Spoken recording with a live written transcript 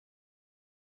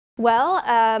Well,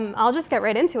 I'll just get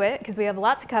right into it because we have a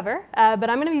lot to cover. But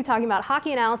I'm going to be talking about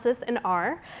hockey analysis in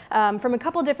R from a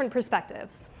couple different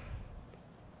perspectives.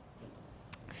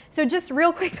 So just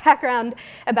real quick background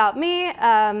about me.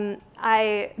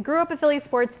 I grew up a Philly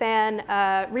sports fan,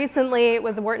 recently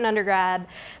was a Wharton undergrad,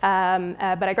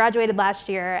 but I graduated last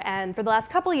year. And for the last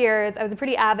couple years, I was a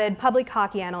pretty avid public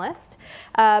hockey analyst.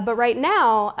 But right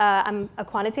now, I'm a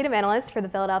quantitative analyst for the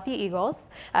Philadelphia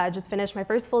Eagles. Just finished my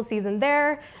first full season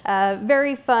there.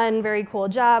 Very fun, very cool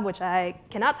job, which I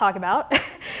cannot talk about.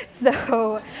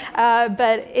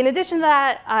 But in addition to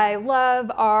that, I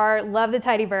love R, love the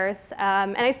tidyverse,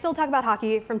 and I still talk about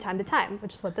hockey from time to time,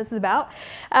 which is what this is about.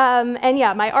 And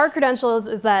yeah, my R credentials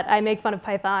is that I make fun of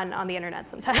Python on the internet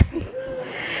sometimes.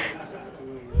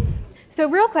 So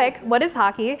real quick, what is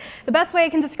hockey? The best way I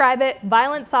can describe it,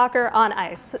 violent soccer on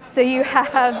ice. So you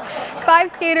have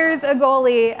 5 skaters, a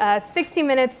goalie, 60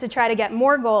 minutes to try to get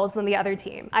more goals than the other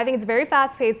team. I think it's very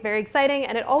fast-paced, very exciting,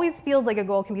 and it always feels like a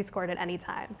goal can be scored at any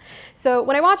time. So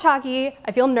when I watch hockey,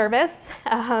 I feel nervous.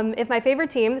 If my favorite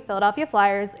team, the Philadelphia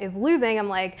Flyers, is losing, I'm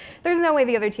like, there's no way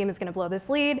the other team is going to blow this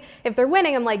lead. If they're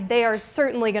winning, I'm like, they are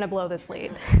certainly going to blow this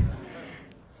lead.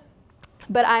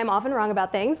 But I am often wrong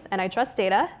about things, and I trust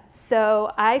data.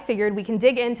 So I figured we can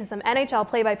dig into some NHL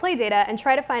play-by-play data and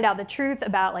try to find out the truth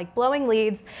about blowing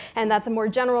leads, and that's a more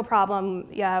general problem,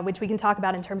 which we can talk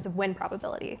about in terms of win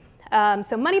probability.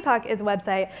 So MoneyPuck is a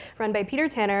website run by Peter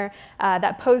Tanner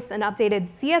that posts an updated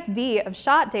CSV of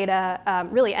shot data,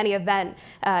 really any event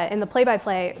in the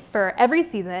play-by-play for every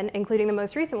season, including the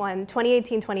most recent one,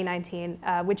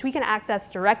 2018-2019, which we can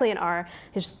access directly in R.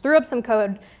 I just threw up some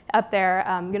code up there.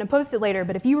 I'm going to post it later,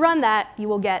 but if you run that, you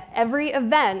will get every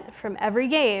event from every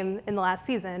game in the last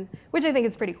season, which I think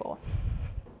is pretty cool.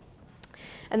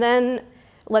 And then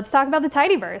let's talk about the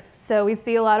tidyverse. So we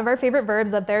see a lot of our favorite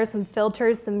verbs up there, some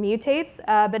filters, some mutates,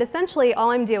 but essentially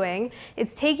all I'm doing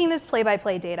is taking this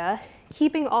play-by-play data,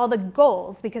 keeping all the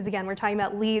goals, because again, we're talking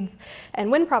about leads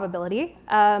and win probability,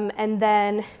 and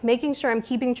then making sure I'm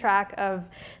keeping track of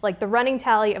the running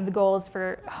tally of the goals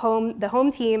for the home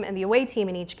team and the away team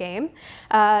in each game.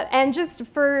 And just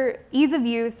for ease of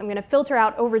use, I'm going to filter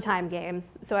out overtime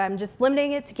games. So I'm just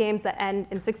limiting it to games that end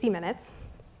in 60 minutes.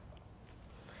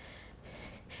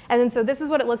 And then so this is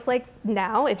what it looks like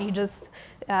now if you just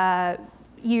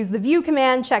use the view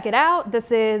command, check it out.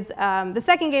 This is the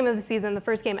second game of the season. The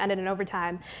first game ended in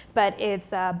overtime, but it's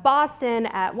Boston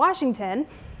at Washington.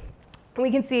 And we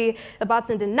can see that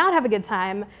Boston did not have a good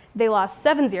time. They lost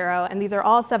 7-0, and these are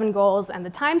all 7 goals, and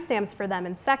the timestamps for them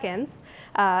in seconds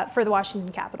for the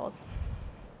Washington Capitals.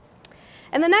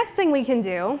 And the next thing we can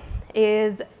do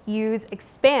is use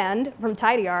expand from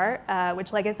tidyr,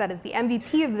 which, like I said, is the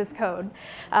MVP of this code.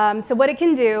 So what it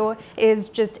can do is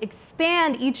just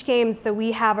expand each game so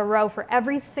we have a row for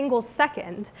every single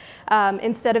second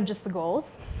instead of just the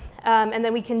goals. And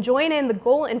then we can join in the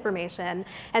goal information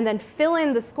and then fill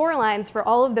in the score lines for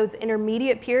all of those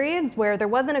intermediate periods where there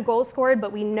wasn't a goal scored,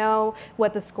 but we know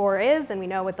what the score is and we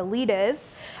know what the lead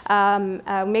is.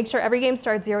 Make sure every game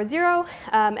starts 0-0,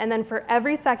 and then for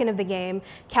every second of the game,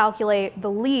 calculate the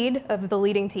lead of the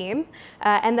leading team,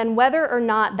 and then whether or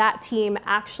not that team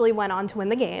actually went on to win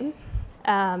the game.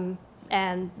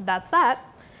 And that's that.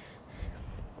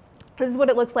 This is what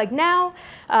it looks like now.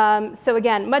 So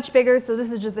again, much bigger. So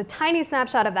this is just a tiny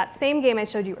snapshot of that same game I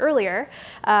showed you earlier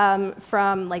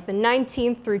from the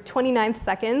 19th through 29th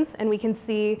seconds. And we can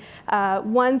see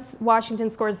once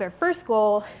Washington scores their first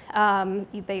goal,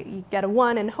 you get a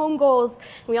 1 in home goals.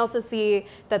 And we also see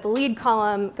that the lead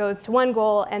column goes to 1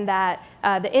 goal and that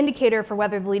the indicator for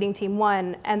whether the leading team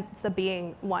won ends up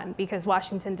being 1 because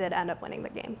Washington did end up winning the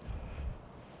game.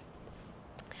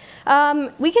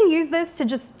 We can use this to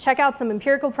just check out some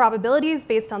empirical probabilities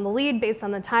based on the lead, based on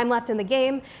the time left in the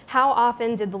game. How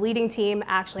often did the leading team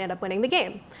actually end up winning the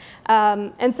game?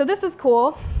 And so this is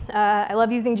cool. I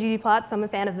love using ggplot, so I'm a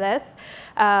fan of this.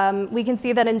 We can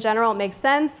see that in general it makes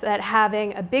sense that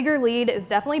having a bigger lead is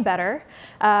definitely better.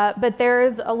 But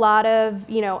there's a lot of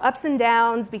ups and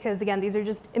downs because, again, these are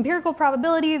just empirical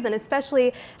probabilities, and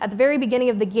especially at the very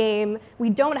beginning of the game, we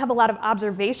don't have a lot of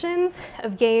observations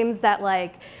of games that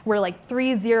were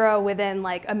 3-0 within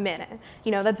a minute.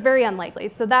 That's very unlikely.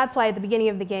 So that's why at the beginning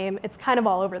of the game, it's kind of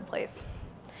all over the place.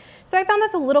 So I found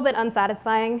this a little bit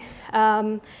unsatisfying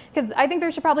because I think there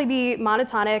should probably be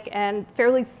monotonic and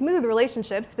fairly smooth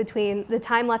relationships between the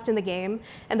time left in the game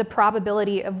and the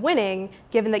probability of winning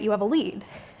given that you have a lead.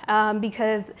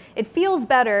 Because it feels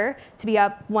better to be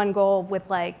up 1 goal with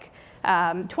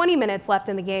 20 minutes left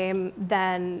in the game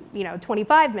than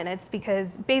 25 minutes,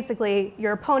 because basically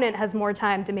your opponent has more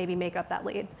time to maybe make up that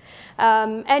lead.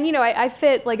 And I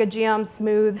fit like a geom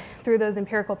smooth through those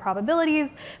empirical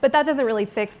probabilities, but that doesn't really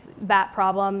fix that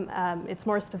problem. It's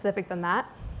more specific than that.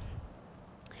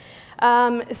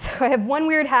 So I have one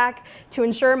weird hack to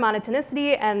ensure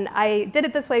monotonicity, and I did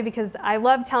it this way because I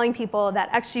love telling people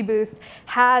that XGBoost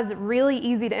has really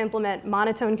easy to implement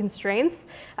monotone constraints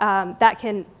that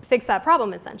can fix that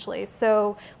problem, essentially.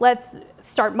 So let's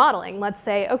start modeling. Let's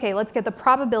say, okay, let's get the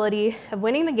probability of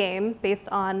winning the game based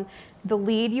on the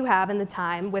lead you have in the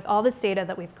time with all this data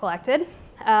that we've collected.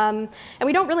 And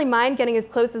we don't really mind getting as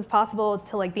close as possible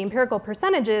to like the empirical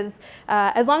percentages,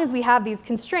 as long as we have these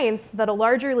constraints that a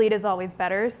larger lead is always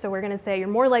better. So we're going to say you're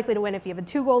more likely to win if you have a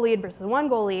 2-goal lead versus a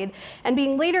 1-goal lead. And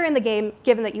being later in the game,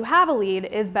 given that you have a lead,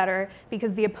 is better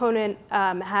because the opponent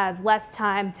has less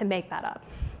time to make that up.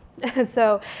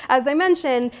 So as I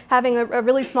mentioned, having a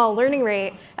really small learning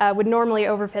rate would normally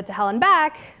overfit to hell and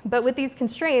back. But with these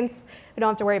constraints, we don't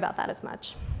have to worry about that as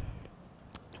much.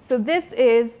 So this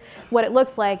is what it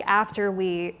looks like after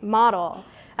we model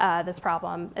this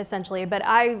problem, essentially. But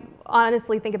I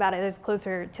honestly think about it as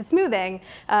closer to smoothing.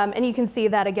 And you can see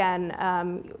that,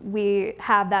 again, we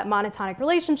have that monotonic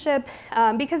relationship.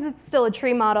 Because it's still a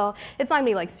tree model, it's not going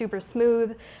to be like super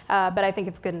smooth, but I think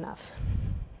it's good enough.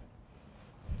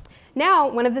 Now,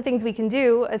 one of the things we can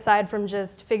do, aside from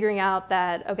just figuring out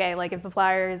that, OK, like if the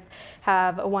Flyers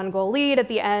have a 1-goal lead at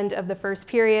the end of the first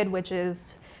period, which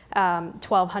is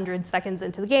 1,200 seconds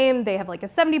into the game, they have like a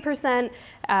 70%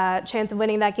 chance of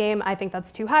winning that game. I think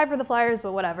that's too high for the Flyers,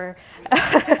 but whatever.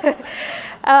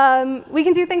 We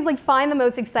can do things like find the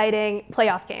most exciting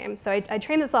playoff game. So I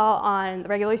trained this all on the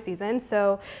regular season.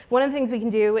 So one of the things we can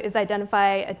do is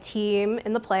identify a team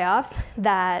in the playoffs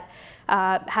that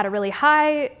had a really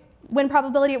high win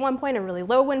probability at one point and really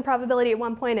low win probability at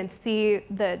one point, and see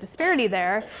the disparity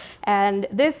there. And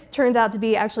this turns out to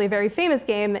be actually a very famous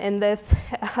game in this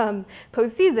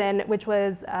postseason, which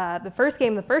was the first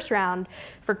game of the first round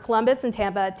for Columbus and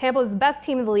Tampa. Tampa was the best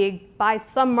team in the league by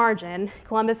some margin.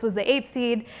 Columbus was the 8th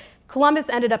seed. Columbus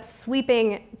ended up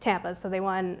sweeping Tampa, so they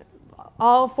won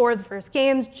all 4 of the first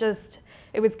games.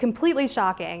 It was completely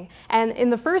shocking. And in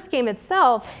the first game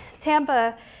itself,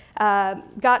 Tampa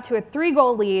got to a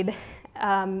 3-goal lead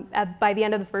by the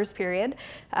end of the first period.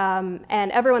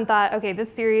 And everyone thought, OK,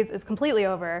 this series is completely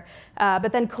over.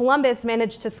 But then Columbus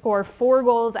managed to score 4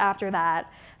 goals after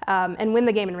that and win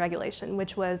the game in regulation,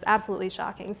 which was absolutely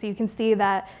shocking. So you can see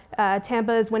that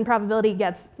Tampa's win probability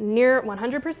gets near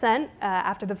 100%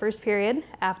 after the first period,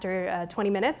 after 20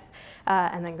 minutes,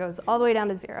 and then goes all the way down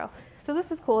to 0. So this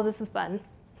is cool. This is fun.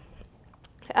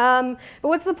 But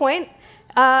what's the point?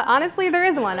 Honestly, there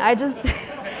is one. I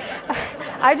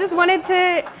just wanted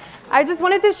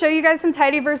to show you guys some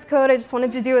tidyverse code. I just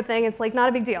wanted to do a thing. It's like not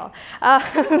a big deal.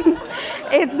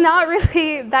 It's not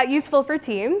really that useful for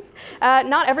teams.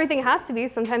 Not everything has to be.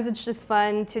 Sometimes it's just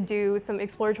fun to do some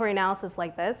exploratory analysis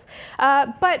like this.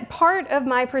 But part of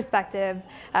my perspective,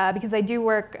 because I do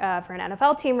work for an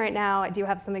NFL team right now, I do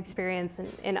have some experience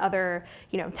in other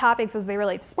topics as they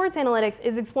relate to sports analytics,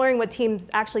 is exploring what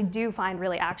teams actually do find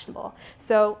really actionable.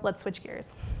 So let's switch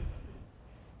gears.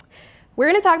 We're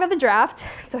going to talk about the draft,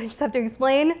 so I just have to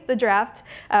explain the draft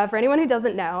for anyone who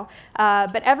doesn't know.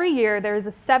 But every year, there's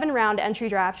a 7-round entry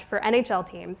draft for NHL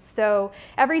teams. So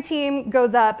every team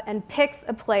goes up and picks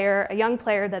a player, a young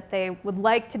player that they would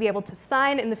like to be able to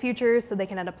sign in the future so they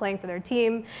can end up playing for their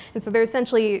team. And so they're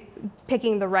essentially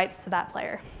picking the rights to that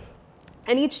player.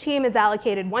 And each team is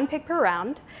allocated 1 pick per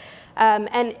round.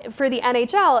 And for the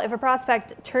NHL, if a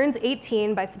prospect turns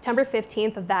 18 by September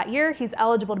 15th of that year, he's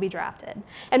eligible to be drafted.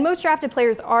 And most drafted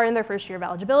players are in their first year of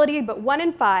eligibility, but 1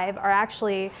 in 5 are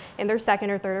actually in their 2nd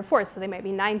or 3rd or 4th, so they might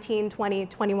be 19, 20,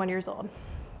 21 years old.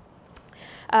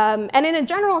 And in a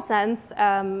general sense,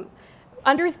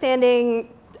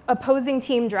 understanding opposing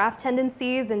team draft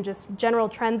tendencies and just general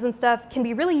trends and stuff can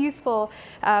be really useful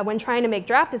when trying to make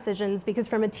draft decisions, because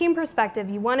from a team perspective,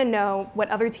 you want to know what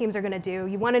other teams are going to do.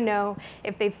 You want to know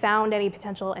if they've found any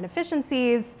potential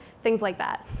inefficiencies, things like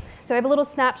that. So I have a little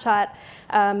snapshot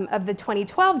of the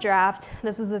 2012 draft.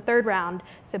 This is the 3rd round,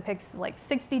 so picks like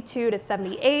 62 to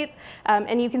 78.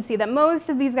 And you can see that most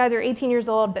of these guys are 18 years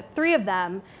old, but 3 of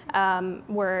them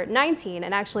were 19.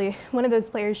 And actually, one of those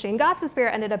players, Shane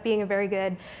Gostisbehere, ended up being a very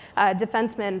good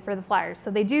defenseman for the Flyers.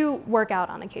 So they do work out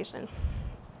on occasion.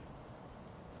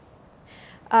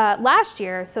 Last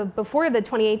year, so before the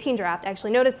 2018 draft, I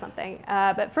actually noticed something.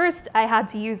 But first, I had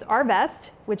to use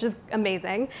RVest, which is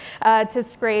amazing, to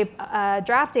scrape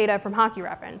draft data from Hockey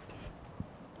Reference.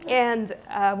 And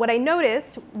what I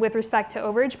noticed with respect to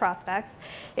overage prospects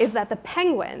is that the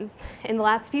Penguins in the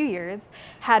last few years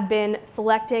had been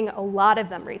selecting a lot of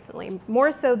them recently,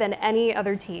 more so than any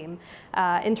other team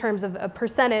in terms of a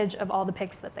percentage of all the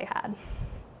picks that they had.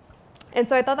 And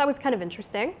so I thought that was kind of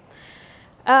interesting.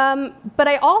 But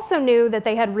I also knew that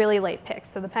they had really late picks.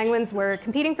 So the Penguins were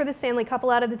competing for the Stanley Cup a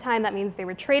lot of the time. That means they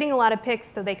were trading a lot of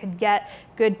picks so they could get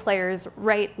good players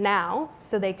right now,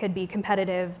 so they could be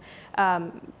competitive,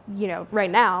 right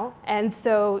now. And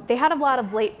so they had a lot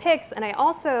of late picks. And I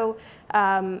also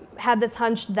had this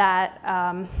hunch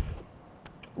that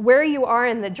where you are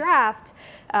in the draft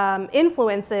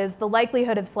influences the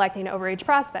likelihood of selecting an overage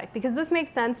prospect. Because this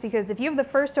makes sense, because if you have the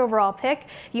first overall pick,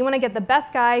 you want to get the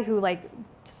best guy who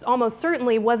almost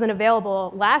certainly wasn't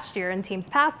available last year and teams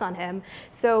passed on him.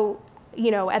 So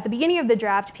at the beginning of the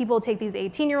draft, people take these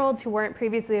 18-year-olds who weren't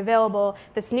previously available,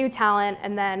 this new talent,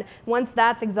 and then once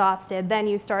that's exhausted, then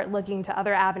you start looking to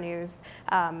other avenues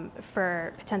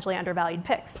for potentially undervalued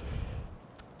picks.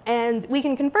 And we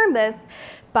can confirm this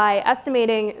by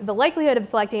estimating the likelihood of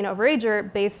selecting an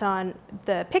overager based on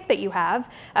the pick that you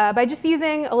have by just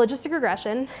using a logistic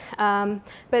regression.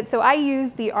 So I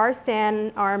use the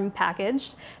R-stan-arm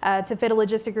package to fit a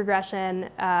logistic regression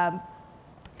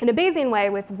in a Bayesian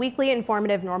way with weakly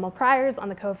informative normal priors on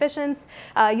the coefficients.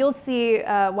 You'll see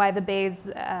why the Bayes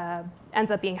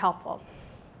ends up being helpful.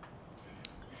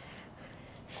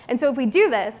 And so if we do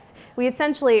this, we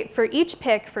essentially, for each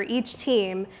pick, for each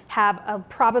team, have a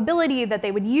probability that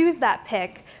they would use that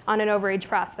pick on an overage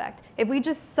prospect. If we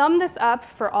just sum this up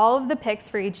for all of the picks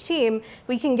for each team,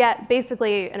 we can get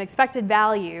basically an expected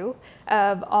value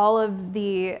of all of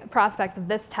the prospects of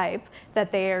this type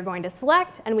that they are going to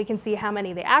select, and we can see how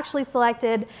many they actually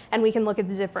selected, and we can look at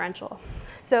the differential.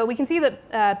 So we can see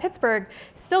that Pittsburgh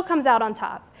still comes out on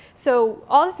top. So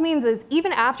all this means is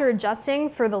even after adjusting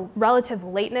for the relative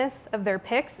lateness of their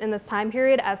picks in this time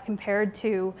period as compared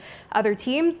to other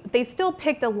teams, they still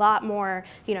picked a lot more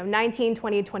 19,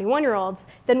 20, 21-year-olds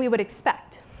than we would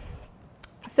expect.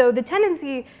 So the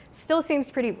tendency still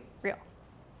seems pretty real.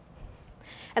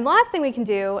 And the last thing we can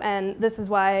do, and this is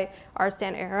why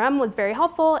R-stan-ARM was very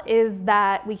helpful, is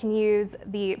that we can use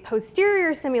the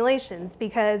posterior simulations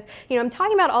because I'm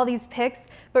talking about all these picks,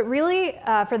 but really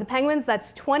for the Penguins,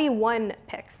 that's 21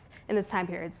 picks in this time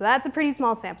period. So that's a pretty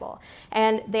small sample.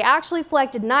 And they actually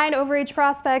selected 9 overage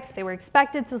prospects. They were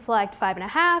expected to select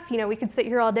 5.5. We could sit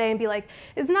here all day and be like,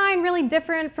 is 9 really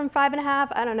different from 5.5?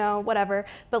 I don't know, whatever.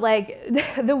 But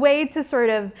the way to sort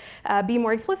of be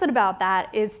more explicit about that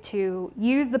is to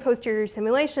use the posterior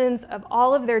simulations of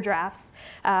all of their drafts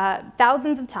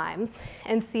thousands of times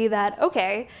and see that,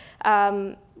 okay,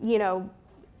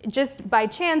 just by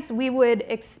chance, we would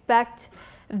expect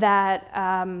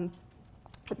that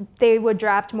they would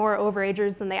draft more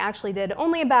overagers than they actually did,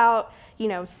 only about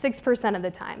 6% of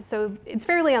the time. So it's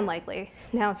fairly unlikely.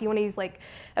 Now, if you want to use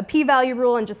a p-value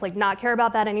rule and just not care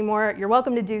about that anymore, you're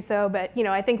welcome to do so. But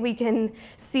I think we can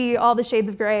see all the shades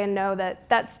of gray and know that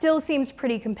that still seems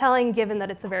pretty compelling, given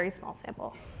that it's a very small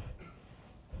sample.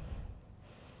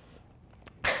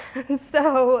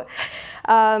 So,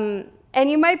 and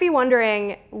you might be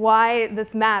wondering why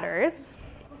this matters.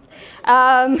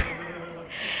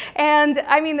 And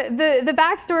I mean, the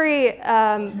backstory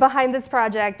behind this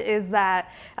project is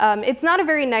that it's not a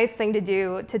very nice thing to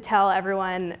do to tell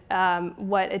everyone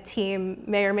what a team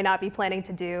may or may not be planning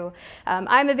to do.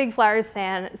 I'm a big Flyers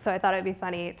fan, so I thought it'd be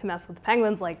funny to mess with the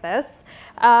Penguins like this.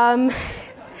 And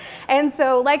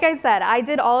so, like I said, I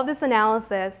did all of this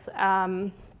analysis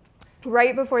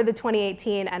right before the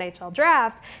 2018 NHL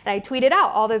draft, and I tweeted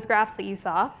out all those graphs that you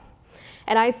saw.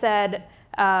 And I said,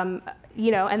 and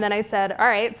then I said, all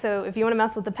right, so if you want to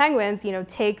mess with the Penguins,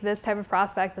 take this type of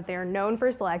prospect that they are known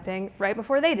for selecting right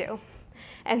before they do.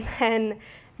 And then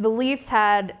the Leafs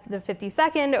had the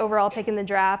 52nd overall pick in the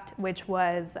draft, which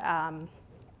was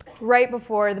right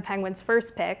before the Penguins'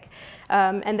 first pick,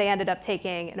 and they ended up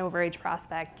taking an overage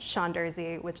prospect, Sean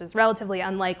Durzi, which is relatively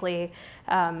unlikely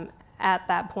at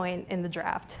that point in the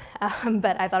draft.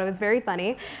 But I thought it was very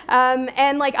funny. And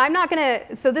I'm not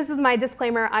gonna, so this is my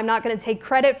disclaimer, I'm not gonna take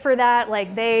credit for that.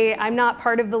 I'm not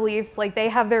part of the Leafs. They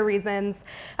have their reasons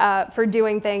for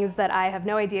doing things that I have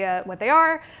no idea what they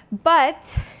are.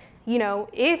 But,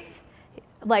 if,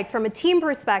 from a team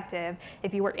perspective,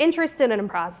 if you were interested in a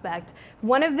prospect,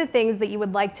 one of the things that you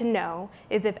would like to know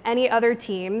is if any other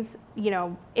teams,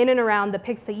 in and around the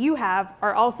picks that you have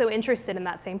are also interested in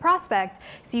that same prospect,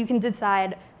 so you can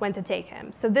decide when to take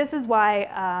him. So this is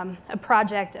why a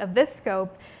project of this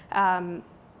scope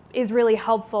is really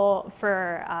helpful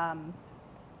for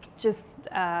just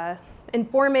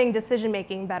informing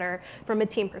decision-making better from a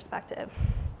team perspective.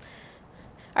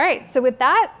 All right, so with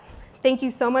that, thank you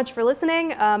so much for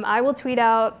listening. I will tweet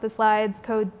out the slides,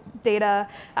 code data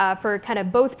for kind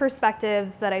of both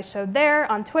perspectives that I showed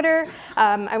there on Twitter.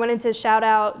 I wanted to shout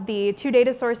out the 2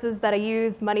 data sources that I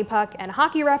used, MoneyPuck and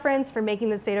Hockey Reference, for making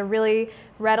this data really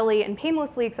readily and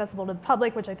painlessly accessible to the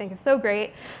public, which I think is so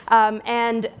great.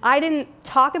 And I didn't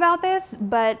talk about this,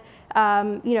 but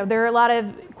there are a lot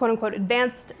of quote-unquote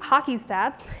advanced hockey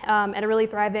stats and a really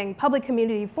thriving public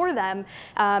community for them.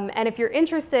 And if you're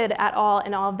interested at all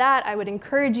in all of that, I would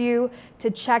encourage you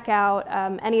to check out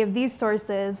any of these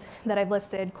sources that I've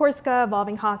listed: Corsica,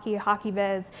 Evolving Hockey,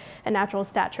 HockeyViz, and Natural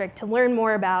Stat Trick, to learn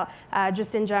more about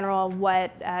just in general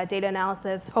what data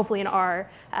analysis, hopefully in R,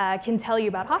 can tell you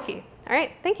about hockey. All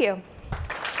right, thank you.